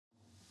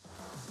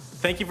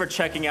Thank you for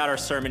checking out our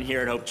sermon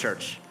here at Hope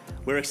Church.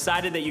 We're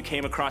excited that you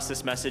came across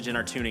this message and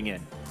are tuning in.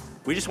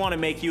 We just want to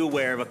make you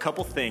aware of a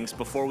couple things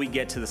before we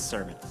get to the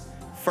sermon.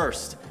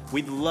 First,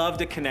 we'd love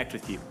to connect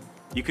with you.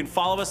 You can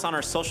follow us on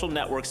our social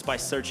networks by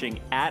searching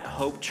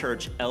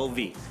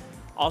 @HopeChurchLV.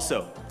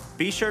 Also,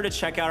 be sure to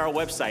check out our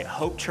website,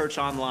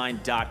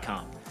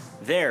 hopechurchonline.com.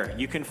 There,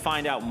 you can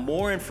find out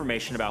more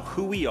information about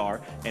who we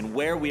are and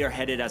where we are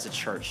headed as a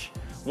church.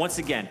 Once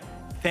again,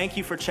 thank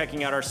you for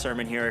checking out our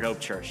sermon here at Hope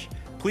Church.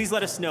 Please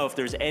let us know if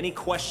there's any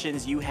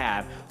questions you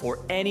have or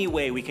any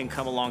way we can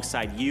come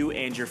alongside you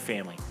and your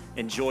family.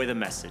 Enjoy the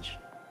message.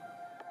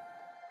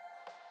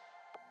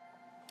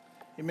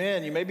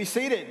 Amen. You may be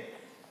seated.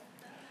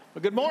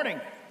 Well, good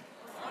morning.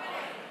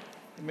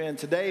 Amen.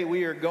 Today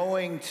we are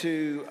going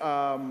to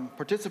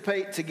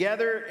participate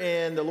together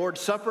in the Lord's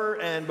Supper.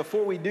 And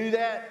before we do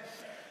that,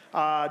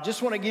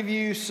 just want to give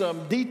you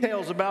some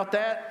details about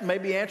that,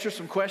 maybe answer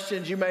some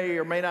questions you may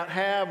or may not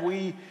have.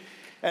 We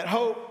at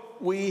Hope,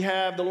 we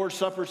have the Lord's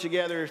Supper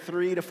together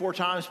 3 to 4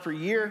 times per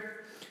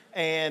year,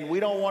 and we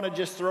don't want to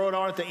just throw it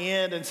on at the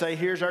end and say,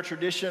 here's our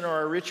tradition or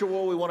our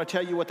ritual. We want to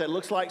tell you what that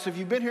looks like. So if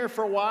you've been here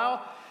for a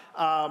while,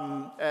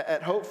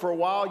 at Hope for a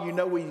while, you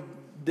know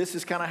this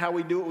is kind of how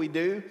we do what we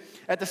do.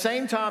 At the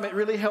same time, it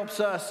really helps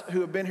us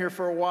who have been here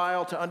for a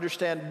while to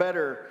understand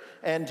better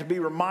and to be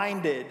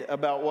reminded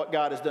about what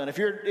God has done. If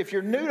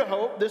you're new to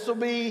Hope, this will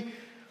be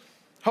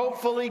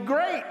hopefully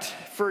great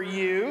for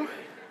you.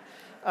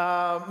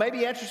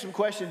 Maybe answer some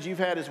questions you've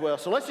had as well.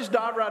 So let's just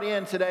dive right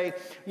in today.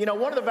 You know,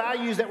 one of the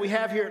values that we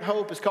have here at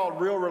Hope is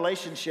called real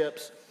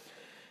relationships.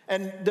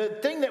 And the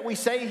thing that we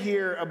say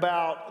here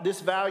about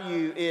this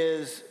value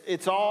is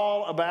it's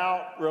all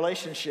about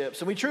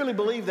relationships. And we truly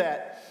believe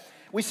that.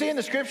 We see in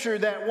the scripture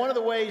that one of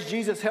the ways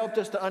Jesus helped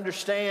us to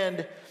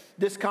understand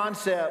this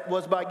concept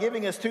was by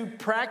giving us 2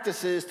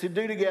 practices to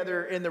do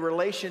together in the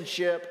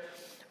relationship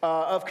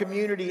of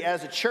community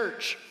as a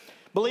church.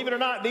 Believe it or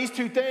not, these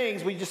 2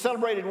 things, we just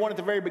celebrated one at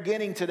the very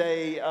beginning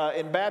today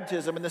in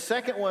baptism. And the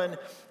second one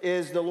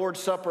is the Lord's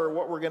Supper,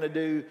 what we're going to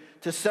do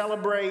to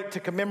celebrate, to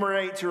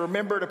commemorate, to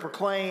remember, to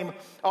proclaim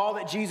all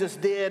that Jesus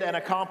did and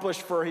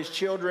accomplished for his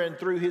children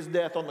through his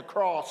death on the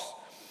cross.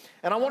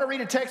 And I want to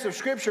read a text of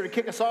scripture to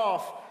kick us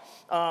off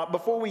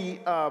before we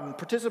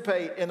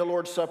participate in the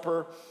Lord's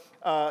Supper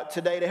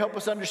today to help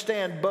us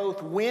understand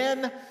both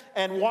when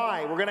and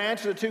why. We're going to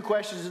answer the 2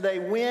 questions today,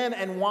 when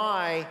and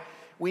why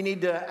we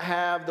need to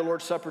have the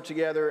Lord's Supper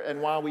together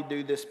and why we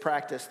do this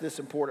practice, this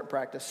important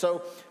practice.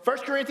 So 1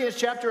 Corinthians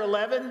chapter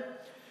 11,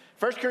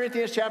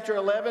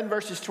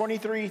 verses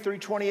 23 through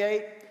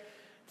 28.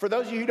 For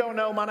those of you who don't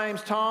know, my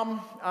name's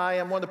Tom. I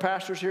am one of the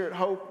pastors here at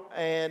Hope.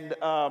 And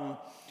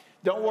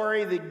don't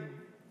worry, the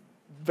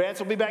Vance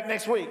will be back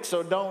next week.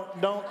 So don't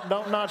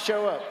not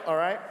show up, all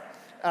right?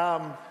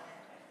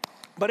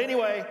 But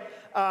anyway,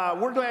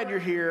 we're glad you're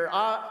here.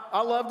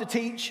 I love to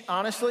teach,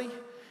 honestly.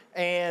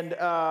 And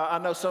I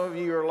know some of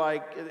you are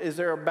like, is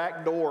there a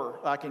back door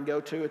I can go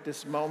to at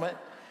this moment?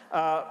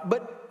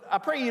 But I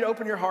pray you'd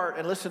open your heart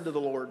and listen to the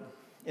Lord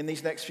in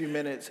these next few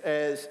minutes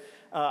as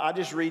I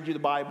just read you the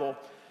Bible.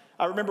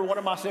 I remember one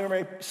of my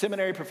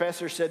seminary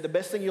professors said, the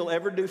best thing you'll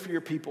ever do for your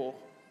people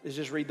is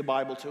just read the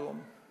Bible to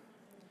them.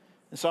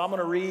 And so I'm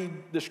going to read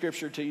the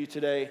scripture to you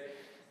today,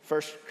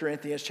 1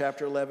 Corinthians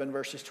chapter 11,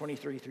 verses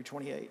 23 through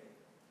 28.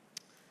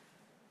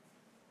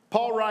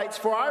 Paul writes,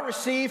 "For I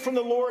received from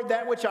the Lord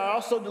that which I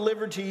also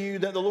delivered to you,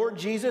 that the Lord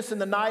Jesus, in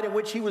the night in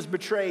which he was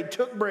betrayed,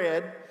 took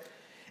bread,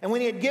 and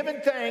when he had given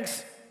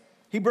thanks,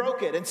 he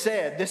broke it and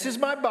said, 'This is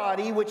my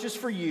body, which is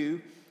for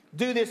you.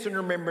 Do this in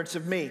remembrance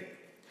of me.'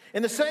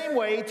 In the same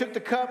way, he took the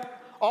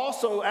cup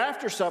also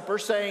after supper,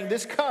 saying,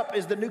 'This cup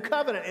is the new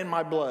covenant in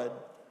my blood.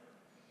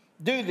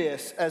 Do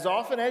this as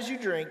often as you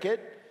drink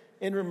it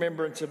in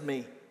remembrance of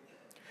me.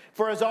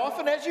 For as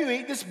often as you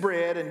eat this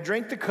bread and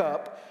drink the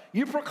cup,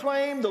 you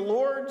proclaim the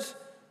Lord's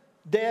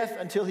death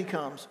until he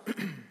comes.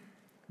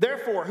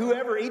 Therefore,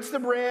 whoever eats the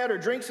bread or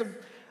drinks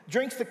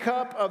the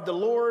cup of the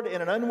Lord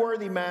in an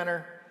unworthy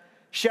manner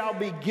shall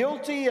be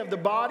guilty of the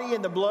body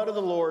and the blood of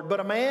the Lord.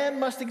 But a man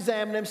must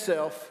examine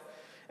himself,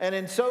 and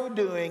in so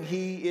doing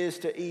he is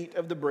to eat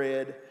of the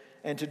bread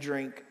and to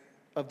drink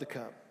of the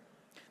cup.'"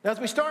 Now,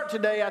 as we start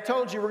today, I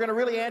told you we're going to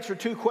really answer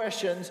 2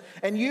 questions.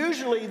 And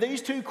usually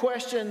these 2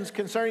 questions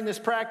concerning this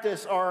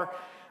practice are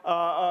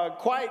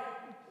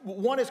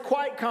one is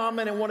quite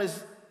common and one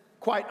is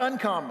quite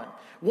uncommon.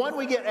 One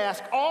we get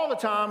asked all the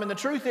time, and the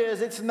truth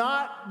is it's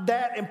not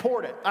that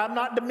important. I'm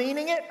not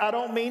demeaning it. I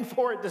don't mean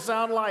for it to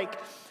sound like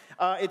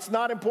it's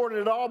not important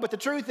at all. But the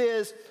truth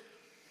is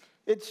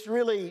it's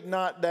really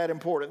not that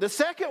important. The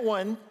second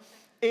one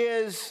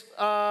is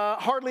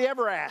hardly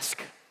ever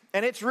asked,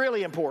 and it's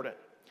really important.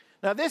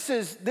 Now, this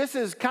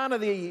is kind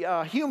of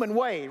the human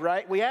way,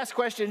 right? We ask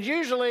questions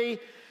usually,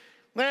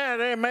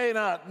 they may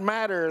not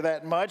matter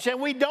that much,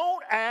 and we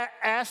don't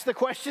ask the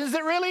questions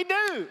that really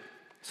do.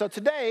 So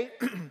today,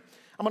 I'm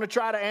going to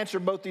try to answer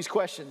both these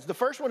questions. The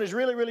first one is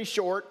really, really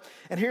short,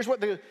 and here's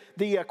what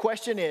the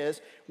question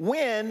is.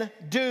 When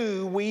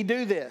do we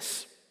do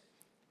this?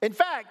 In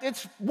fact,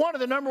 it's one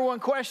of the number one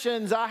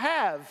questions I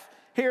have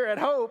here at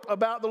Hope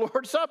about the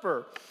Lord's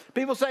Supper.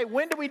 People say,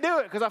 when do we do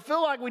it? Because I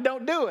feel like we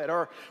don't do it,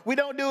 or we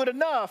don't do it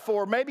enough,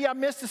 or maybe I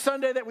missed the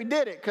Sunday that we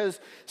did it, because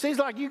it seems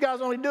like you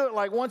guys only do it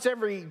like once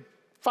every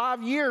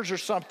 5 years or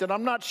something.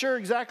 I'm not sure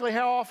exactly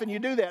how often you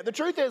do that. The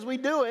truth is we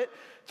do it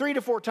 3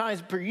 to 4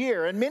 times per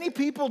year, and many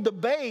people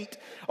debate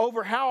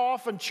over how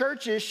often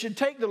churches should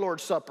take the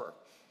Lord's Supper.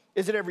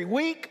 Is it every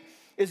week?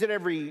 Is it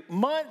every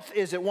month?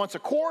 Is it once a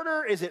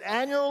quarter? Is it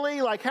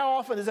annually? Like, how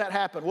often does that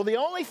happen? Well, the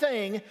only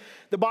thing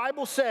the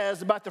Bible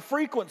says about the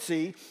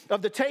frequency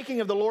of the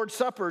taking of the Lord's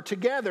Supper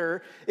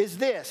together is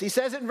this. He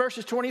says it in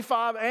verses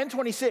 25 and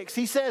 26.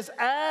 He says,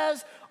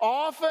 as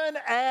often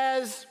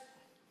as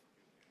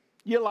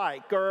you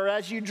like, or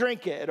as you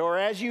drink it, or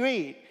as you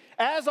eat.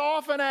 As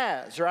often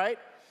as, right?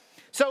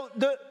 So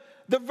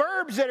the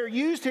verbs that are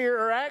used here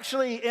are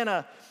actually in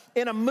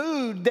a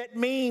mood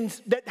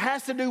that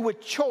has to do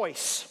with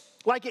choice.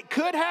 Like, it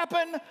could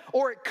happen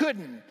or it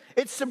couldn't.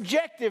 It's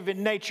subjective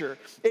in nature.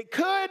 It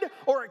could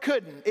or it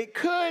couldn't. It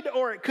could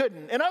or it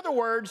couldn't. In other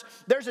words,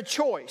 there's a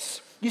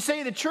choice. You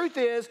see, the truth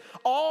is,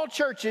 all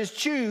churches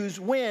choose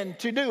when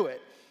to do it.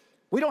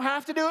 We don't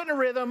have to do it in a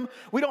rhythm.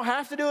 We don't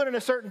have to do it in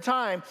a certain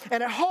time.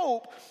 And at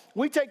Hope,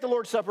 we take the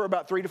Lord's Supper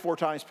about 3 to 4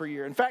 times per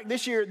year. In fact,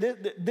 this year,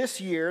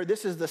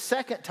 this is the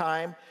second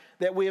time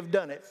that we have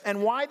done it.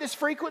 And why this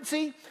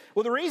frequency?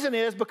 Well, the reason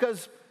is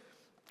because,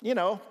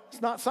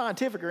 it's not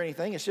scientific or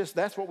anything. It's just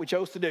that's what we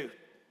chose to do.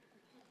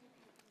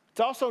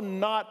 It's also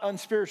not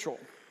unspiritual.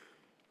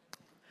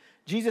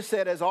 Jesus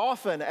said, as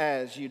often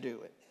as you do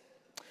it.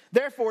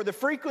 Therefore, the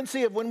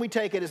frequency of when we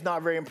take it is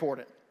not very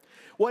important.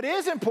 What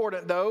is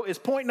important, though, is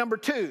point number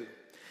 2.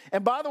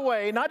 And by the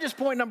way, not just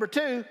point number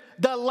 2,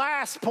 the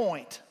last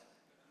point.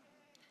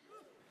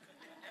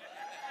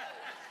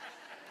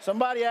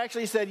 Somebody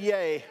actually said,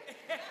 yay.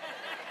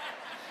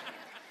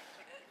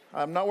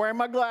 I'm not wearing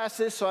my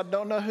glasses, so I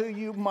don't know who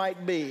you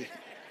might be.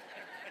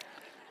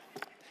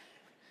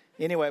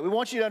 Anyway, we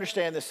want you to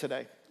understand this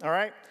today, all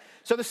right?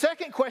 So the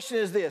second question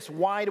is this: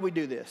 why do we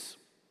do this?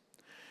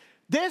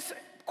 This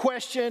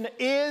question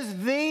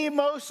is the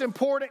most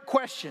important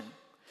question.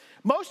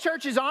 Most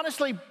churches,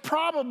 honestly,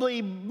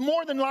 probably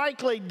more than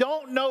likely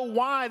don't know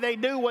why they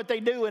do what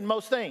they do in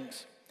most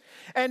things.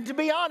 And to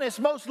be honest,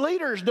 most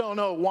leaders don't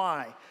know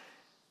why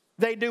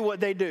they do what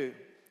they do.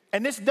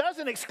 And this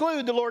doesn't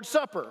exclude the Lord's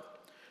Supper.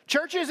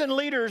 Churches and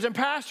leaders and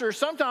pastors,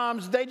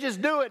 sometimes they just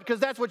do it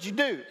because that's what you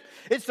do.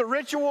 It's the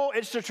ritual,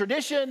 it's the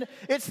tradition,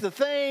 it's the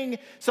thing.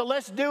 So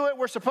let's do it.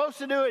 We're supposed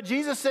to do it.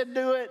 Jesus said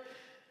do it.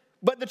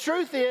 But the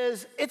truth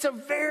is, it's a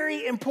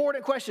very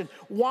important question.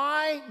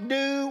 Why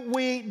do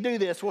we do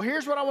this? Well,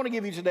 here's what I want to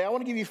give you today. I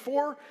want to give you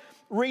 4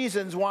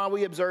 reasons why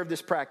we observe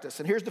this practice.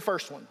 And here's the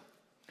first one.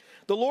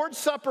 The Lord's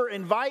Supper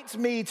invites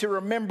me to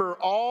remember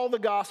all the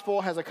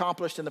gospel has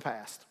accomplished in the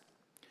past.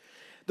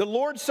 The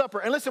Lord's Supper,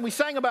 and listen, we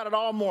sang about it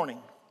all morning.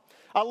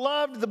 I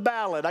loved the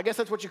ballad. I guess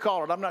that's what you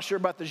call it. I'm not sure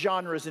about the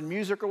genres in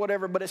music or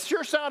whatever, but it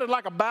sure sounded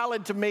like a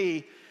ballad to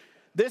me.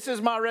 This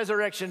is my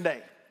resurrection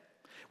day.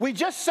 We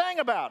just sang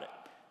about it.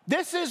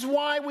 This is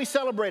why we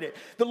celebrate it.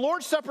 The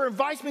Lord's Supper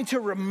invites me to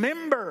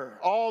remember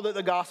all that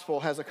the gospel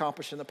has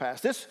accomplished in the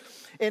past. This,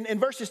 in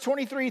verses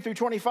 23 through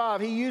 25,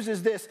 he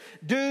uses this,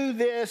 do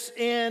this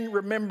in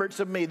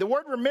remembrance of me. The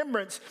word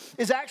remembrance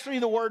is actually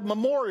the word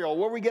memorial,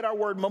 where we get our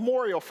word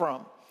memorial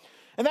from.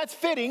 And that's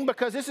fitting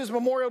because this is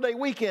Memorial Day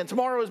weekend.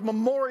 Tomorrow is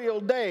Memorial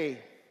Day.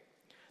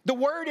 The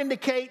word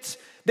indicates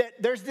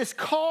that there's this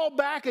call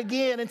back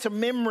again into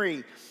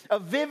memory, a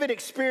vivid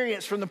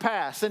experience from the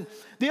past. And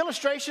the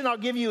illustration I'll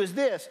give you is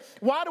this.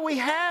 Why do we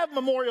have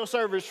memorial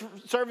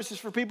services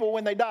for people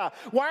when they die?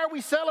 Why are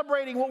we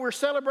celebrating what we're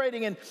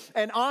celebrating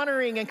and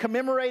honoring and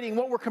commemorating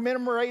what we're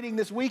commemorating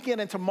this weekend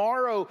and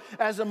tomorrow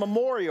as a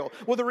memorial?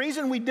 Well, the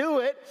reason we do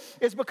it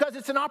is because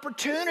it's an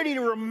opportunity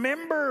to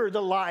remember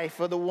the life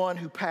of the one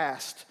who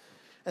passed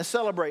and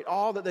celebrate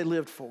all that they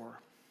lived for.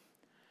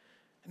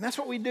 And that's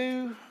what we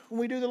do when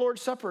we do the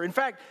Lord's Supper. In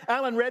fact,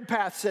 Alan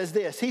Redpath says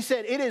this. He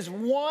said, it is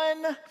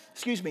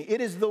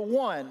the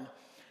one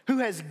who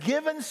has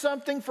given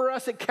something for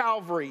us at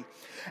Calvary,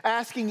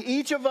 asking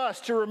each of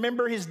us to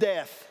remember his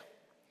death,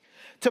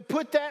 to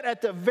put that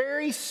at the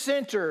very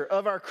center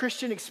of our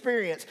Christian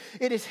experience.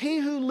 It is he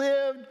who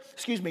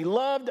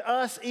loved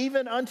us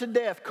even unto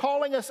death,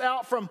 calling us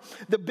out from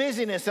the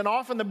busyness and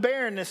often the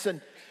barrenness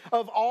and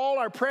of all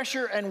our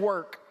pressure and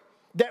work,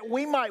 that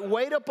we might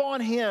wait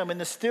upon him in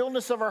the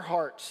stillness of our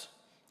hearts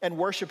and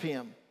worship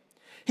him.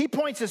 He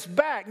points us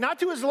back, not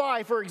to his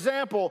life or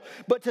example,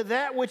 but to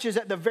that which is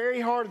at the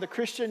very heart of the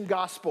Christian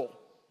gospel,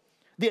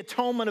 the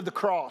atonement of the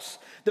cross,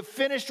 the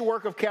finished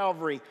work of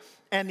Calvary,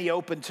 and the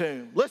open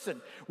tomb.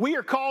 Listen, we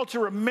are called to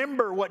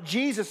remember what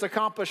Jesus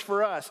accomplished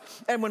for us.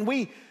 And when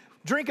we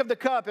drink of the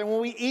cup and when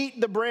we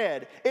eat the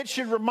bread, it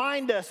should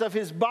remind us of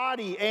his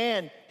body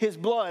and his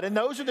blood. And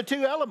those are the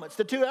 2 elements.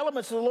 The 2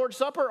 elements of the Lord's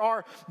Supper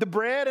are the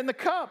bread and the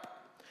cup.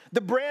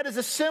 The bread is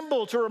a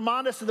symbol to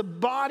remind us of the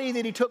body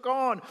that he took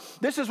on.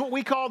 This is what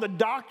we call the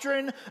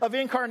doctrine of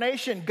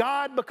incarnation,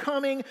 God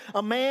becoming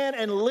a man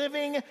and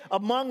living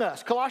among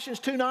us. Colossians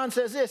 2:9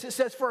 says this. It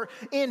says, for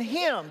in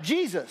him,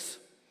 Jesus,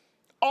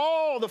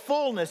 all the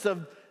fullness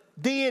of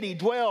deity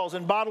dwells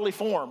in bodily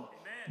form.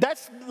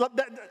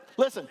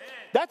 Listen,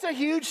 that's a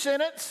huge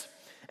sentence.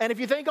 And if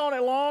you think on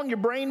it long, your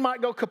brain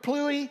might go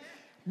kaplooey.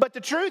 But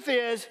the truth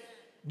is,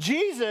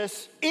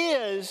 Jesus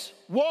is,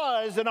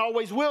 was, and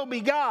always will be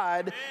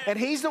God, and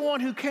he's the one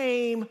who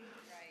came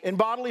in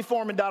bodily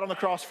form and died on the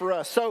cross for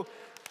us. So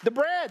the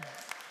bread,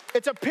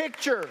 it's a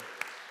picture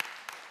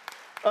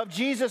of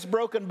Jesus'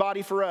 broken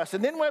body for us.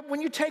 And then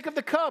when you take of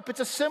the cup, it's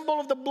a symbol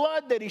of the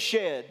blood that he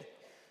shed.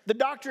 The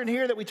doctrine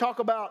here that we talk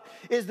about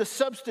is the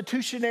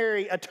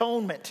substitutionary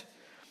atonement,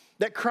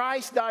 that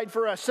Christ died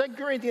for us. 2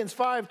 Corinthians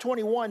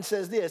 5:21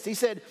 says this. He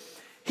said,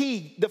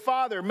 he, the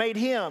Father, made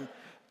him,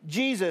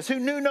 Jesus, who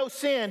knew no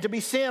sin, to be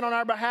sin on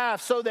our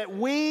behalf so that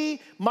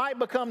we might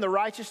become the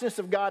righteousness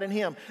of God in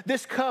him.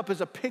 This cup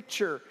is a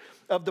picture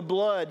of the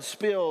blood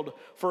spilled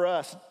for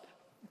us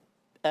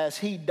as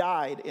he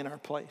died in our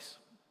place.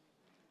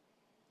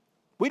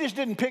 We just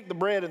didn't pick the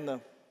bread and the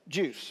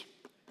juice.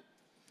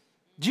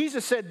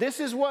 Jesus said,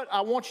 this is what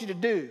I want you to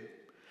do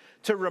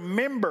to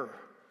remember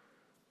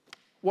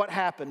what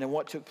happened and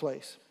what took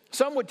place.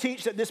 Some would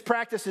teach that this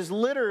practice is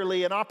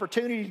literally an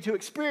opportunity to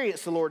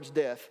experience the Lord's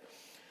death.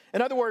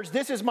 In other words,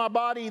 this is my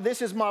body,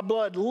 this is my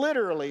blood,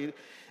 literally.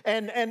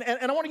 And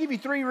I want to give you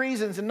three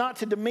reasons, and not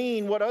to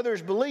demean what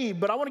others believe,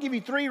 but I want to give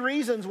you three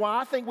reasons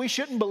why I think we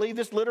shouldn't believe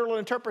this literal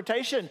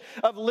interpretation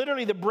of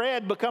literally the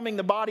bread becoming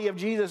the body of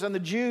Jesus and the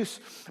juice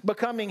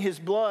becoming his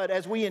blood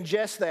as we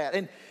ingest that.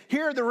 And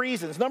here are the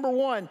reasons. Number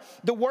one,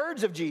 the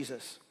words of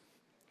Jesus.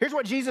 Here's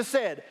what Jesus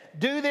said: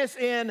 do this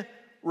in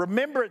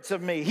remembrance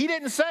of me. He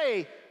didn't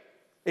say,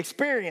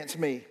 experience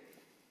me.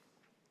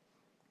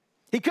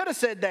 He could have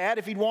said that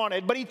if he'd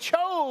wanted, but he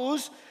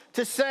chose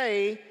to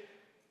say,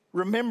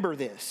 remember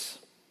this.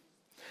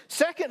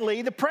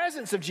 Secondly, the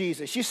presence of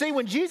Jesus. You see,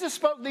 when Jesus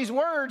spoke these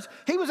words,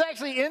 he was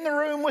actually in the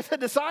room with the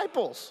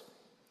disciples.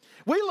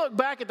 We look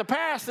back at the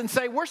past and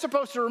say, we're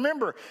supposed to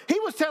remember. He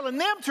was telling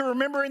them to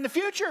remember in the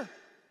future.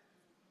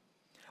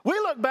 We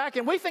look back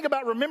and we think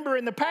about remember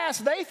in the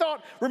past. They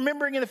thought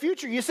remembering in the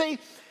future. You see,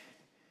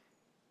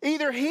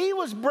 either he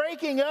was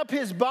breaking up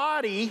his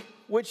body,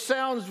 which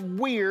sounds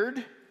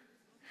weird,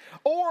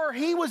 or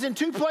he was in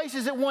two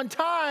places at one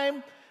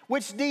time,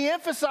 which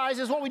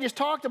de-emphasizes what we just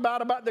talked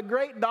about the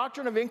great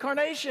doctrine of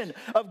incarnation,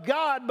 of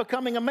God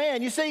becoming a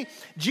man. You see,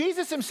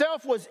 Jesus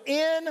himself was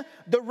in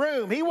the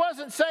room. He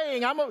wasn't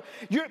saying,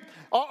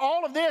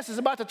 all of this is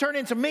about to turn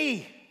into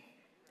me.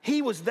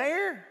 He was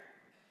there.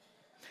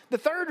 The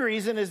third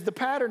reason is the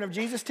pattern of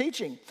Jesus'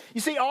 teaching.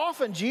 You see,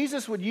 often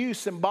Jesus would use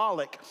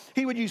symbolic.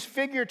 He would use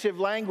figurative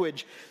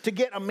language to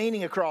get a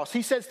meaning across.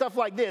 He said stuff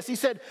like this. He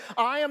said,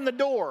 I am the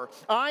door.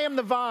 I am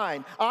the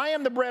vine. I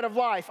am the bread of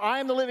life.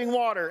 I am the living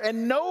water.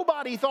 And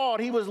nobody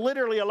thought he was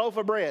literally a loaf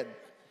of bread.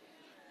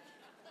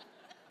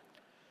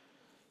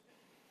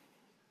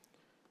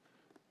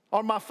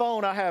 On my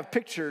phone, I have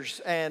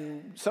pictures,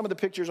 and some of the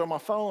pictures on my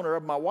phone are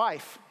of my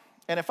wife.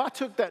 And if I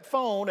took that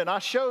phone and I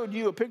showed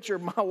you a picture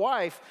of my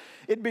wife,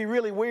 it'd be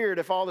really weird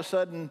if all of a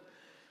sudden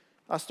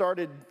I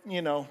started,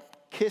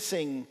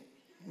 kissing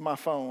my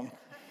phone.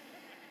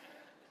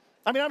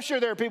 I mean, I'm sure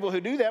there are people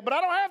who do that, but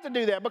I don't have to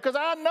do that because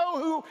I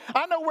know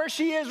where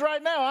she is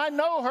right now. I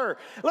know her.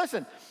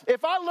 Listen,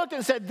 if I looked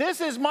and said,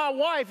 this is my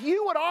wife,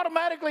 you would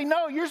automatically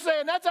know. You're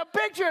saying that's a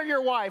picture of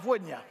your wife,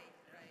 wouldn't you?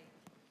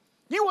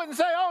 You wouldn't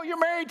say, oh, you're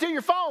married to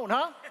your phone,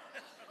 huh?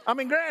 I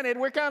mean, granted,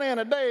 we're kind of in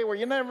a day where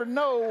you never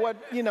know what,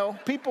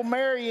 people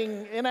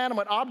marrying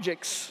inanimate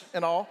objects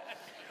and all.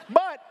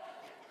 But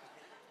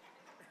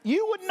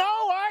you would know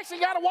I actually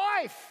got a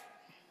wife.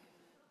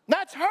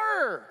 That's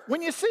her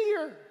when you see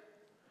her.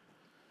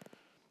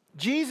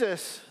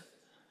 Jesus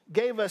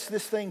gave us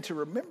this thing to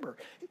remember.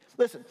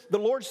 Listen, the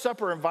Lord's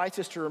Supper invites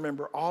us to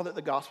remember all that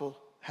the gospel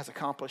has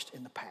accomplished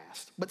in the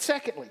past. But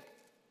secondly,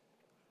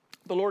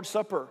 the Lord's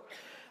Supper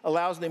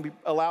allows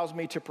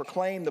me to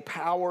proclaim the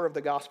power of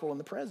the gospel in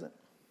the present.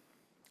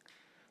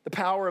 The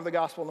power of the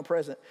gospel in the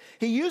present.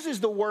 He uses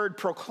the word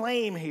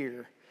proclaim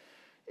here.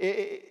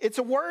 It's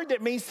a word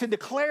that means to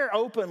declare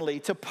openly,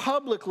 to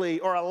publicly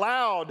or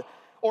aloud,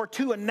 or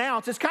to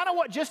announce. It's kind of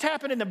what just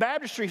happened in the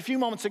baptistry a few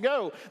moments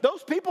ago.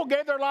 Those people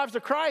gave their lives to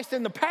Christ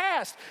in the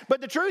past,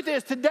 but the truth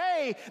is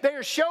today they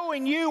are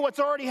showing you what's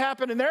already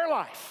happened in their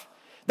life.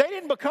 They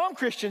didn't become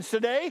Christians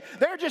today.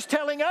 They're just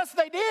telling us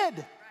they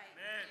did.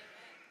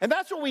 And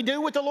that's what we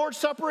do with the Lord's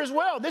Supper as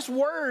well. This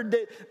word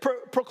that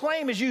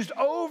proclaim is used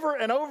over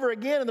and over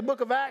again in the book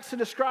of Acts to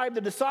describe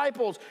the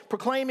disciples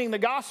proclaiming the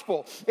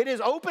gospel. It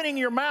is opening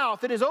your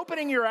mouth. It is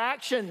opening your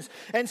actions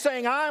and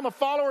saying, I am a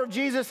follower of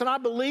Jesus and I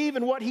believe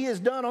in what he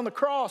has done on the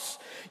cross.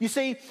 You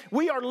see,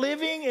 we are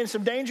living in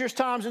some dangerous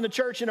times in the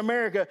church in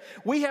America.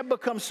 We have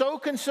become so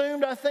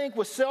consumed, I think,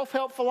 with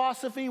self-help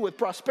philosophy, with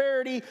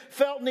prosperity,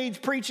 felt needs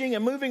preaching,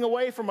 and moving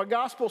away from a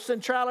gospel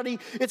centrality.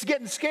 It's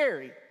getting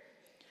scary.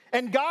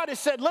 And God has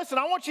said, listen,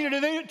 I want you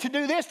to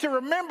do this, to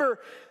remember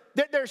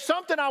that there's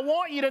something I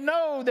want you to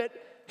know that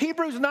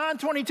Hebrews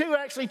 9:22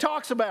 actually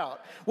talks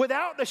about.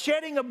 Without the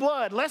shedding of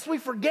blood, lest we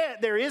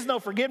forget, there is no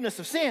forgiveness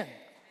of sin.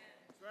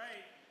 That's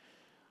right.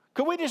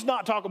 Could we just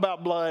not talk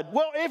about blood?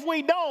 Well, if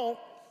we don't,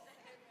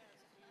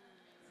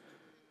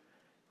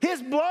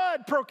 His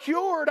blood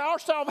procured our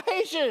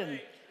salvation.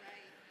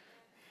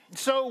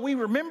 So we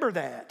remember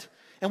that,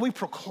 and we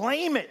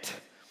proclaim it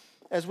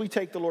as we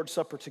take the Lord's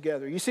Supper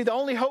together. You see, the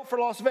only hope for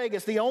Las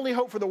Vegas, the only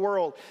hope for the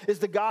world is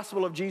the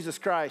gospel of Jesus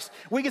Christ.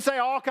 We can say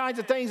all kinds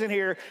of things in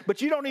here,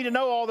 but you don't need to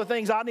know all the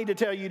things I need to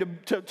tell you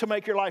to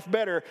make your life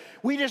better.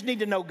 We just need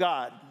to know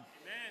God.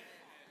 Amen.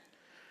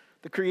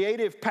 The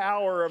creative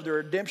power of the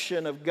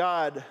redemption of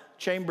God,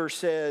 Chambers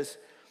says,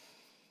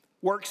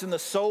 works in the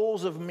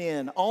souls of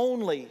men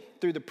only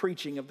through the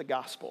preaching of the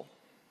gospel.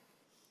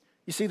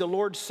 You see, the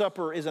Lord's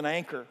Supper is an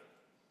anchor.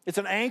 It's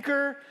an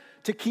anchor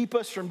to keep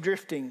us from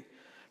drifting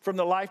from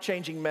the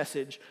life-changing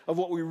message of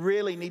what we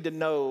really need to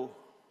know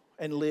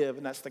and live,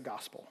 and that's the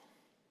gospel.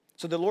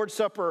 So the Lord's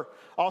Supper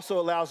also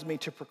allows me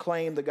to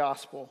proclaim the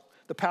gospel,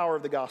 the power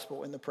of the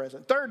gospel in the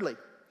present. Thirdly,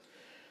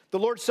 the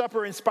Lord's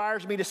Supper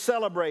inspires me to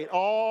celebrate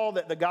all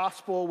that the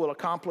gospel will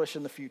accomplish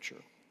in the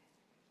future.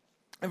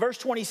 In verse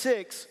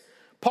 26,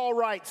 Paul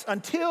writes,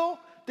 until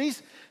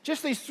these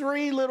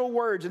three little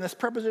words in this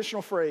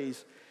prepositional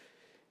phrase,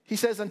 he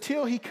says,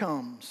 until he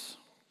comes.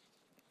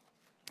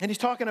 And he's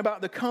talking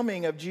about the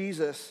coming of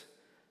Jesus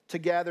to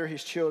gather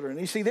his children.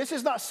 You see, this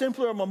is not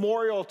simply a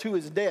memorial to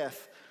his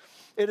death.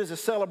 It is a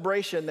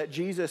celebration that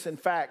Jesus, in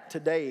fact,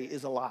 today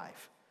is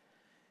alive.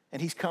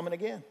 And he's coming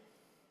again.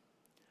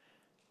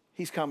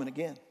 He's coming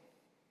again.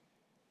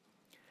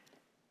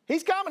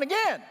 He's coming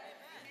again.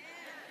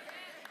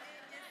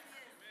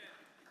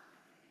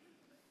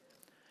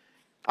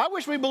 I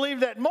wish we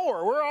believed that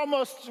more. We're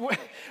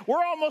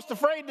almost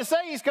afraid to say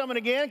he's coming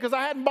again because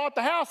I hadn't bought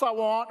the house I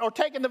want or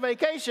taken the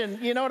vacation.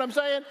 You know what I'm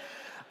saying?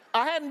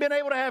 I hadn't been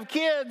able to have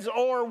kids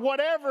or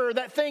whatever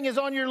that thing is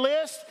on your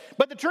list.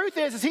 But the truth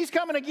is he's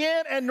coming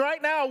again, and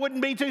right now it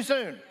wouldn't be too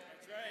soon.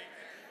 That's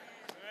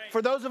right.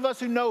 For those of us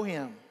who know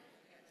him,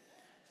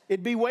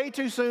 it'd be way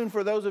too soon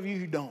for those of you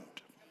who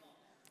don't.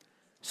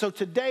 So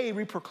today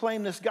we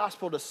proclaim this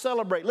gospel to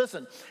celebrate.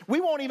 Listen,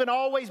 we won't even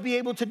always be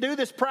able to do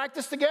this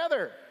practice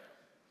together.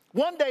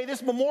 One day,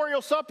 this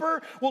memorial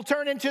supper will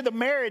turn into the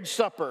marriage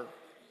supper.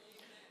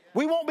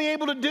 We won't be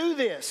able to do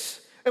this,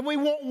 and we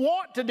won't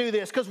want to do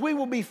this because we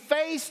will be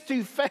face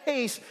to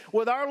face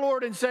with our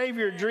Lord and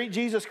Savior,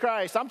 Jesus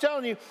Christ. I'm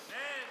telling you,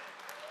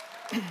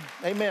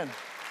 amen.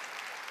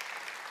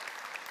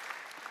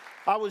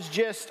 I was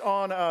just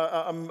on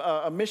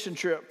a mission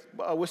trip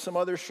with some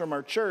others from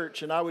our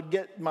church, and I would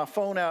get my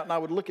phone out and I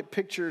would look at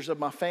pictures of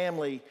my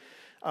family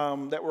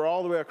that were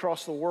all the way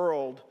across the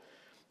world.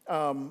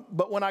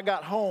 But when I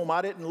got home,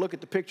 I didn't look at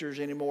the pictures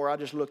anymore. I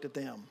just looked at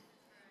them.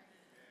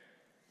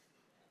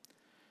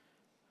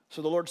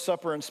 So the Lord's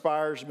Supper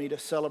inspires me to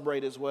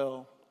celebrate as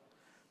well,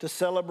 to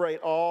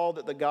celebrate all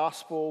that the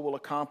gospel will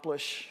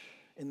accomplish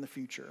in the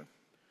future.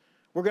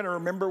 We're going to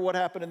remember what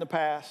happened in the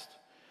past.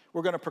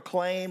 We're going to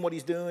proclaim what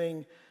he's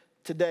doing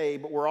today,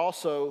 but we're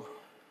also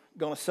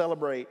going to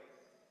celebrate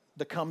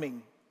the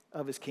coming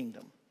of his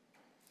kingdom.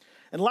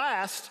 And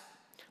last,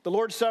 the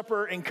Lord's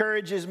Supper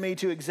encourages me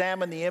to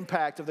examine the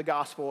impact of the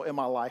gospel in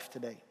my life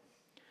today.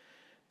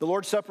 The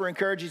Lord's Supper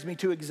encourages me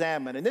to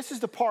examine. And this is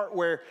the part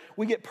where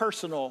we get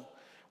personal,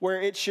 where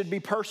it should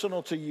be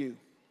personal to you.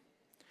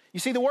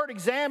 You see, the word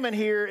examine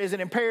here is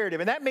an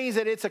imperative, and that means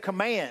that it's a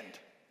command.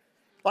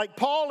 Like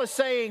Paul is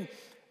saying,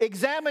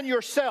 examine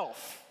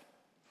yourself.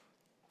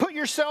 Put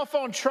yourself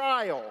on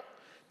trial.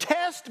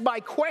 Test by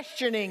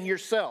questioning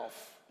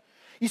yourself.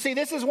 You see,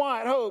 this is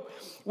why at Hope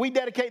we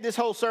dedicate this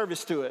whole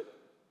service to it.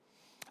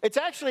 It's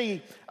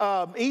actually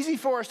easy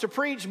for us to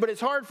preach, but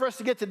it's hard for us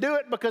to get to do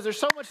it because there's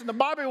so much in the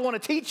Bible we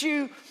want to teach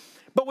you,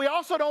 but we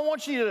also don't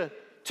want you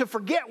to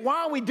forget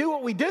why we do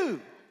what we do.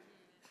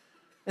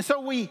 And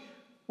so we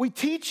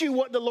teach you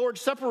what the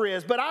Lord's Supper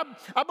is, but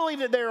I believe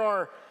that there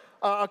are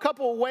a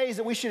couple of ways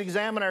that we should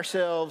examine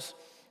ourselves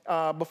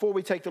before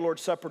we take the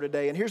Lord's Supper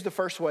today. And here's the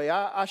first way.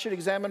 I should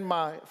examine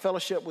my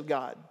fellowship with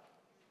God.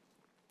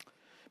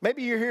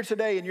 Maybe you're here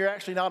today and you're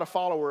actually not a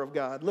follower of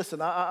God.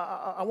 Listen,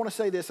 I want to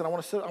say this, and I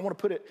want to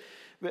put it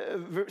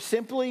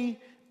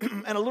simply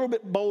and a little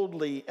bit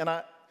boldly. And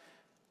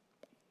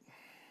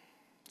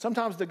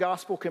sometimes the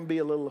gospel can be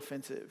a little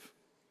offensive,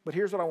 but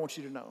here's what I want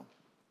you to know.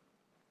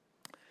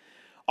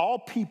 All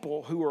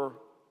people who are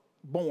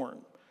born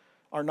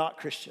are not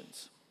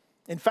Christians.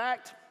 In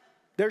fact,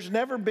 there's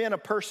never been a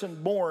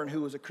person born who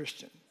was a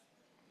Christian.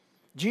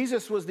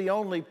 Jesus was the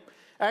only.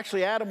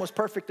 Actually, Adam was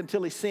perfect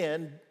until he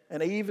sinned,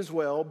 and Eve as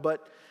well,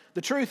 but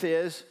the truth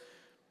is,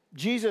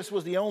 Jesus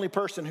was the only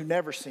person who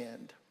never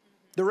sinned.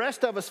 The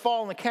rest of us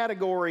fall in the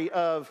category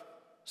of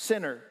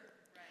sinner.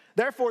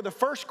 Therefore, the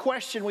first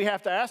question we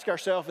have to ask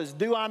ourselves is,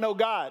 do I know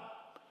God?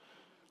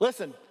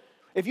 Listen,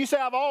 if you say,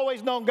 I've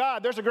always known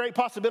God, there's a great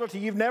possibility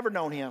you've never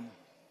known him.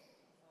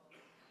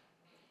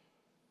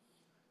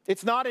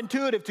 It's not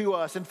intuitive to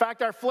us. In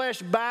fact, our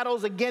flesh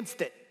battles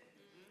against it.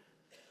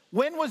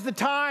 When was the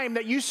time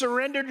that you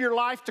surrendered your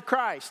life to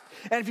Christ?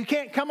 And if you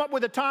can't come up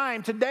with a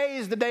time, today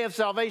is the day of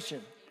salvation.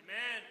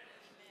 Amen.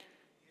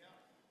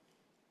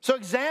 So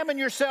examine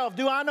yourself.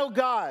 Do I know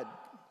God?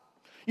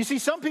 You see,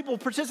 some people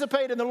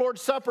participate in the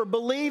Lord's Supper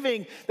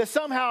believing that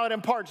somehow it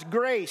imparts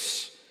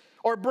grace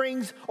or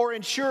brings or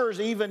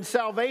ensures even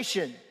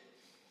salvation.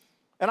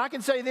 And I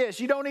can say this,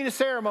 you don't need a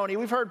ceremony.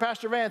 We've heard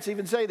Pastor Vance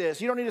even say this.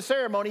 You don't need a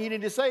ceremony, you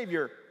need a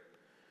Savior.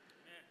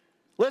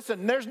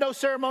 Listen, there's no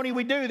ceremony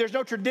we do. There's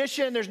no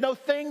tradition. There's no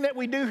thing that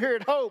we do here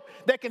at Hope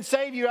that can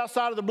save you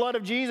outside of the blood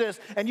of Jesus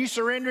and you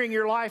surrendering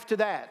your life to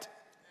that.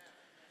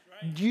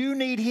 Right. You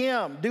need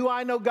Him. Do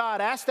I know God?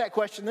 Ask that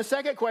question. The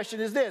second question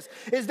is this.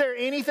 Is there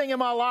anything in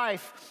my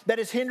life that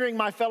is hindering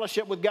my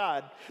fellowship with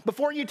God?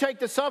 Before you take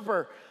the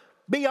supper,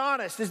 be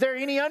honest. Is there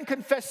any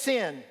unconfessed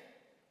sin?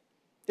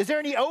 Is there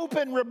any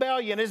open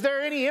rebellion? Is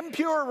there any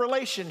impure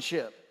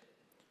relationship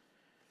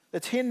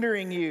that's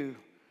hindering you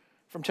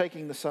from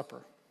taking the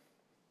supper?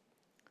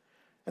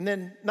 And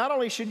then not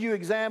only should you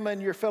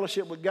examine your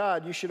fellowship with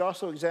God, you should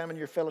also examine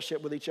your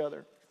fellowship with each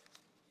other.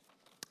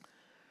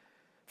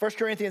 1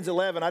 Corinthians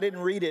 11, I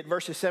didn't read it,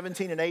 verses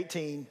 17 and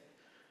 18.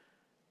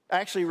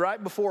 Actually,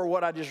 right before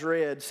what I just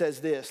read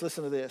says this.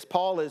 Listen to this.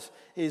 Paul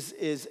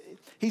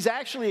he's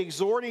actually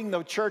exhorting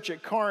the church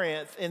at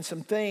Corinth in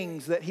some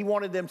things that he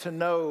wanted them to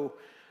know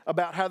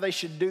about how they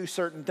should do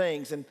certain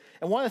things. And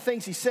one of the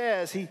things he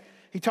says, he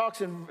talks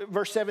in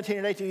verse 17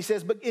 and 18, he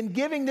says, but in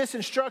giving this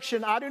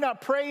instruction, I do not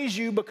praise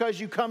you because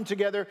you come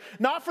together,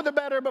 not for the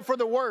better, but for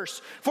the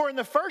worse. For in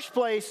the first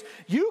place,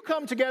 you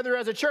come together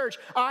as a church.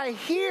 I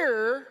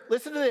hear,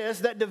 listen to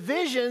this, that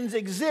divisions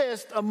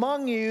exist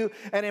among you,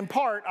 and in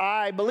part,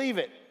 I believe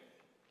it.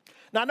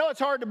 Now, I know it's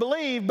hard to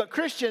believe, but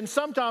Christians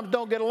sometimes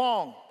don't get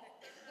along.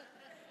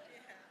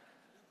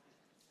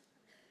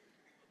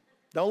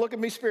 Don't look at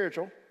me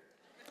spiritual.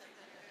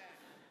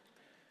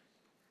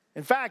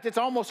 In fact, it's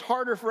almost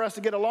harder for us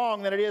to get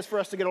along than it is for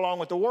us to get along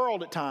with the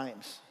world at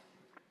times.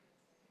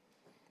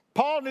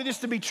 Paul knew this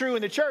to be true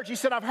in the church. He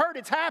said, I've heard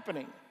it's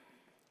happening.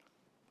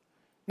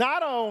 Now, I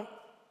don't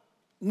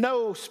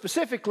know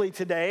specifically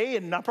today,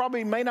 and I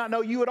probably may not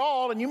know you at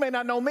all, and you may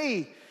not know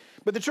me.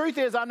 But the truth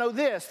is, I know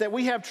this, that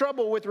we have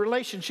trouble with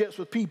relationships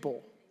with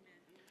people.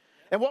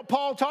 And what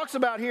Paul talks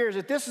about here is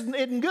that this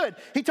isn't good.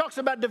 He talks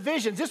about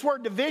divisions. This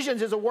word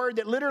divisions is a word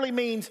that literally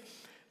means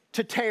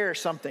to tear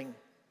something.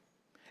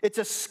 It's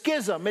a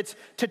schism. It's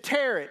to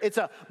tear it. It's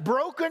a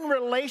broken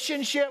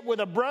relationship with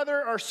a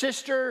brother or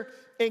sister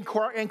in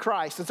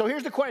Christ. And so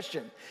here's the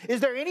question. Is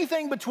there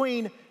anything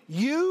between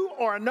you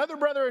or another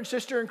brother and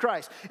sister in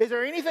Christ? Is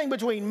there anything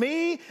between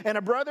me and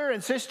a brother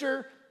and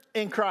sister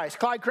in Christ?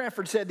 Clyde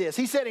Cranford said this.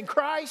 He said, in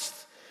Christ,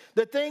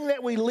 the thing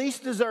that we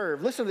least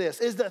deserve, listen to this,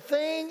 is the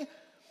thing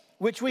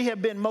which we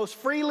have been most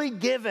freely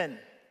given,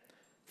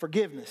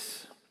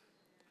 forgiveness.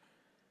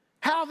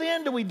 How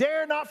then do we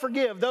dare not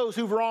forgive those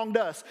who've wronged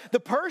us? The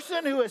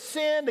person who has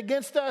sinned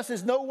against us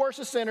is no worse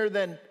a sinner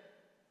than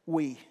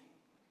we.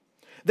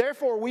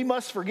 Therefore, we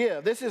must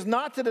forgive. This is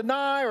not to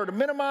deny or to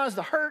minimize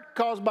the hurt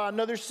caused by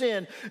another's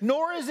sin,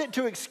 nor is it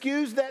to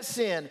excuse that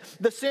sin.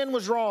 The sin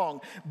was wrong.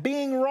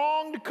 Being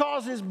wronged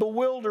causes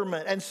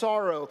bewilderment and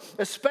sorrow,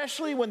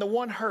 especially when the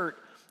one hurt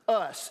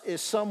us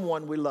is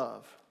someone we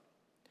love.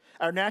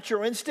 Our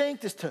natural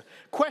instinct is to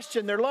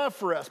question their love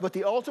for us, but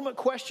the ultimate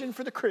question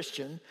for the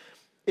Christian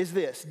is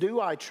this: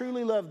 do I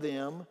truly love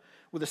them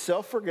with a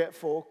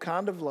self-forgetful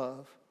kind of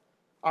love?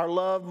 Our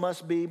love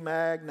must be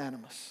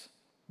magnanimous,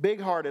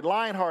 big-hearted,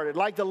 lion-hearted,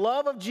 like the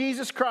love of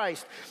Jesus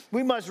Christ.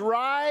 We must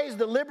rise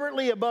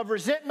deliberately above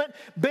resentment,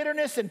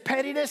 bitterness, and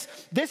pettiness.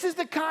 This is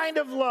the kind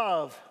of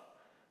love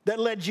that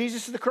led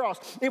Jesus to the cross.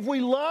 If we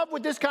love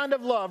with this kind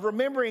of love,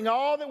 remembering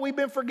all that we've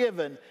been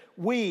forgiven,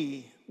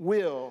 we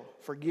will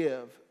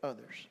forgive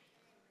others.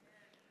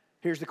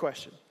 Here's the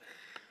question.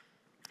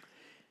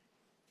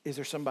 Is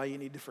there somebody you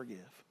need to forgive?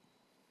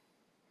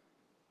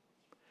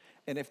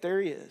 And if there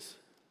is,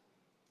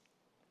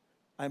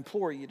 I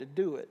implore you to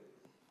do it.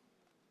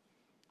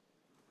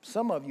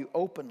 Some of you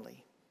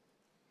openly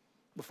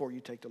before you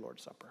take the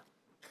Lord's Supper.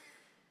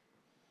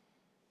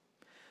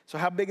 So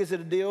how big is it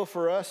a deal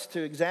for us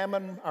to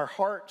examine our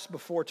hearts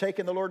before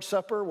taking the Lord's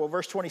Supper? Well,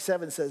 verse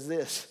 27 says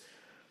this.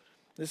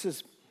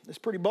 It's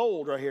pretty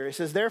bold right here. It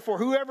says, therefore,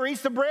 whoever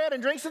eats the bread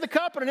and drinks of the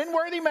cup in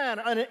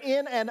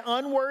an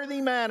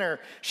unworthy manner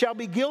shall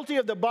be guilty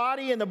of the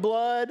body and the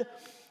blood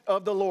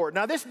of the Lord.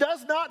 Now, this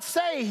does not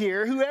say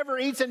here, whoever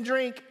eats and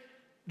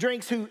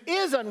drinks who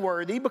is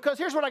unworthy, because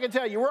here's what I can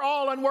tell you. We're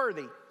all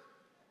unworthy.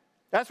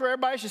 That's where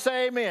everybody should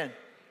say amen.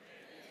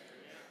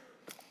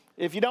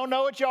 If you don't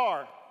know it, you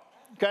are.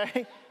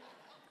 Okay?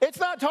 It's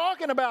not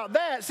talking about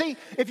that. See,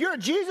 if you're a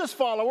Jesus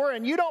follower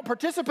and you don't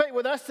participate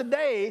with us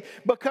today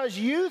because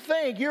you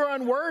think you're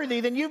unworthy,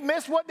 then you've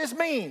missed what this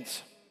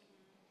means.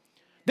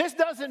 This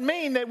doesn't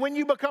mean that when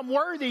you become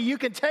worthy, you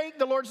can take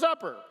the Lord's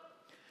Supper.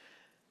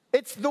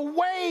 It's the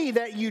way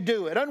that you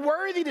do it.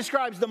 Unworthy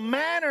describes the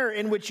manner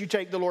in which you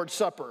take the Lord's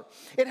Supper.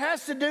 It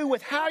has to do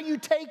with how you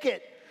take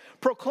it.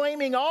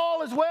 proclaiming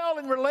all is well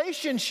in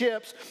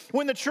relationships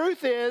when the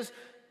truth is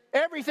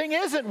everything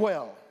isn't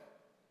well.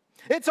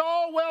 It's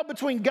all well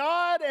between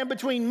God and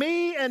between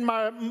me and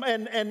my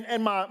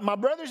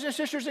brothers and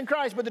sisters in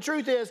Christ, but the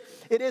truth is,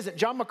 it isn't.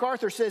 John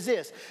MacArthur says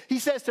this. He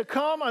says, to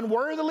come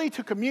unworthily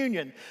to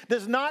communion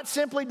does not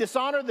simply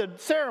dishonor the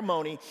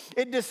ceremony.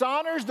 It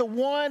dishonors the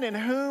one in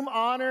whose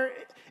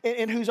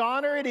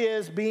honor it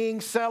is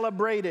being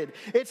celebrated.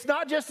 It's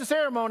not just a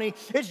ceremony,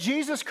 it's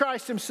Jesus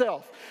Christ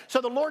himself. So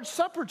the Lord's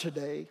Supper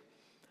today,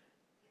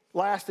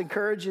 last,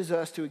 encourages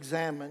us to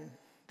examine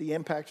the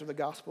impact of the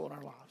gospel in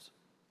our lives.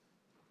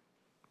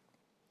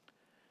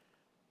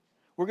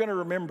 We're going to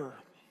remember.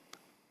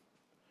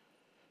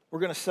 We're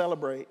going to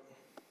celebrate.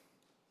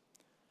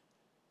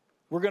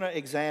 We're going to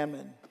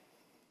examine.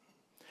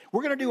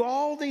 We're going to do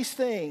all these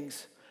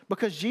things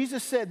because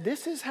Jesus said,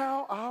 this is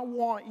how I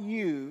want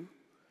you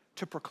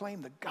to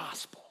proclaim the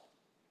gospel.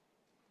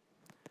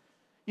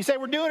 You say,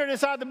 we're doing it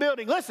inside the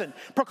building. Listen,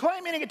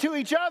 proclaiming it to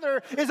each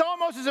other is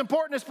almost as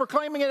important as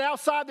proclaiming it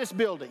outside this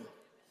building.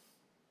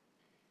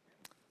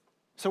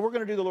 So we're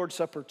going to do the Lord's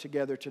Supper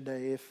together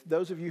today. If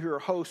those of you who are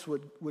hosts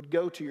would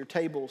go to your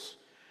tables,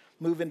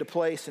 move into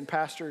place, and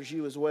pastors,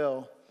 you as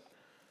well.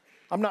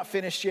 I'm not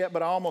finished yet,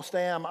 but I almost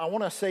am. I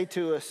want to say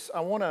to us, I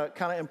want to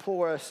kind of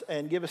implore us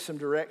and give us some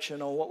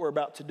direction on what we're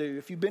about to do.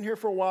 If you've been here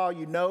for a while,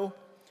 you know.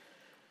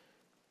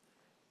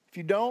 If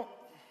you don't,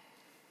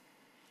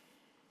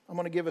 I'm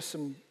going to give us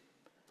some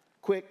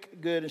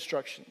quick, good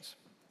instructions.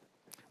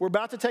 We're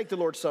about to take the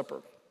Lord's Supper,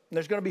 and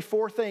there's going to be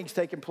 4 things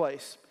taking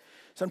place.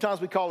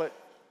 Sometimes we call it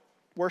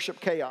worship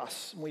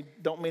chaos. We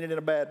don't mean it in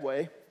a bad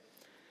way.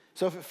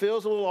 So if it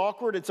feels a little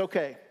awkward, it's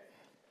okay.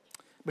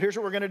 But here's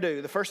what we're going to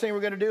do. The first thing we're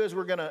going to do is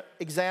we're going to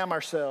examine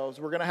ourselves.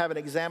 We're going to have an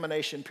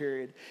examination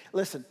period.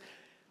 Listen,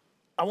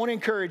 I want to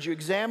encourage you,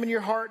 examine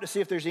your heart to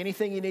see if there's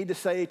anything you need to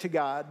say to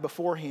God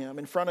before him,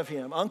 in front of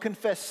him.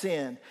 Unconfessed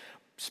sin,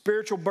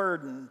 spiritual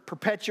burden,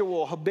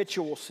 perpetual,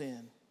 habitual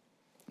sin,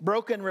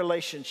 broken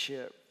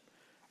relationship.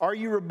 Are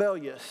you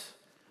rebellious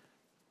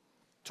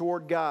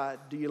toward God?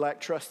 Do you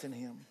lack trust in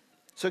him?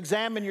 So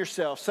examine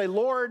yourself. Say,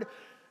 Lord,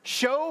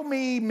 show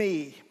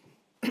me.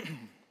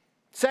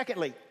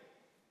 Secondly,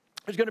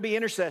 there's going to be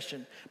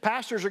intercession.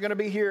 Pastors are going to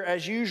be here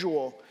as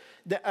usual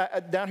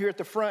down here at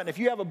the front. And if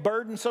you have a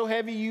burden so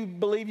heavy you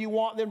believe you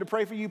want them to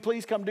pray for you,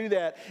 please come do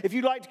that. If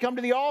you'd like to come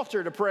to the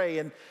altar to pray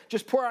and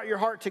just pour out your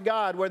heart to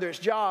God, whether it's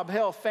job,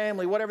 health,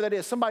 family, whatever that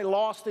is, somebody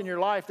lost in your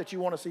life that you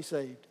want to see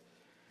saved,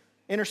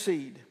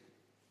 intercede.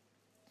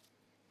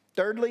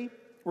 Thirdly,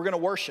 we're going to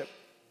worship.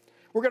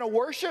 We're going to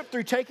worship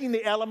through taking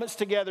the elements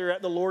together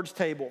at the Lord's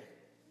table.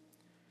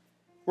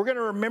 We're going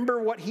to remember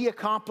what he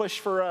accomplished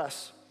for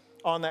us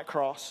on that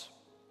cross.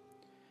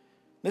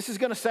 This is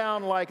going to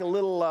sound like a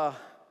little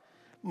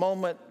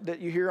moment that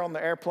you hear on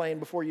the airplane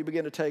before you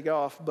begin to take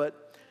off,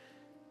 but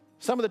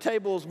some of the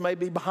tables may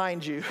be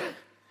behind you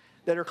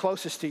that are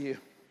closest to you,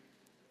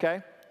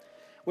 okay?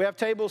 We have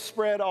tables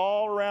spread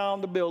all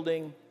around the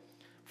building.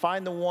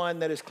 Find the one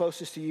that is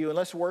closest to you, and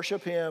let's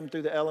worship him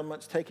through the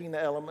elements, taking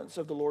the elements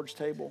of the Lord's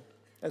table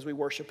as we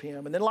worship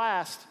him. And then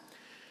last,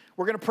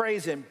 we're going to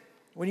praise him.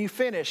 When you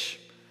finish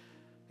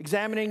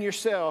examining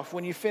yourself,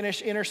 when you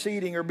finish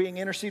interceding or being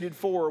interceded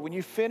for, when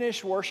you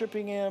finish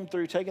worshiping him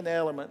through taking the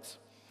elements,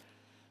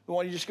 we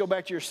want you to just go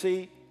back to your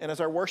seat, and as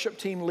our worship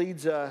team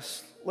leads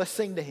us, let's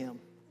sing to him.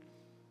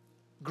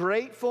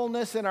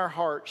 Gratefulness in our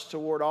hearts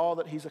toward all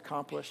that he's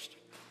accomplished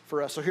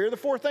for us. So here are the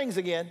 4 things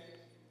again.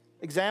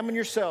 Examine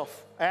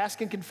yourself,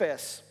 ask and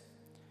confess.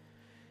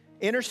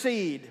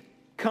 Intercede,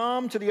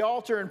 come to the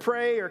altar and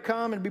pray, or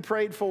come and be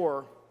prayed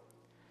for.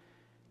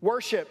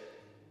 Worship,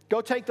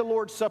 go take the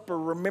Lord's Supper,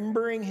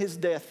 remembering his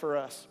death for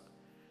us.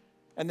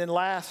 And then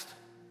last,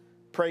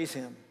 praise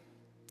him.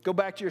 Go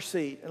back to your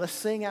seat and let's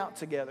sing out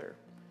together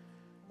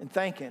and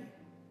thank him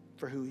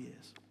for who he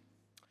is.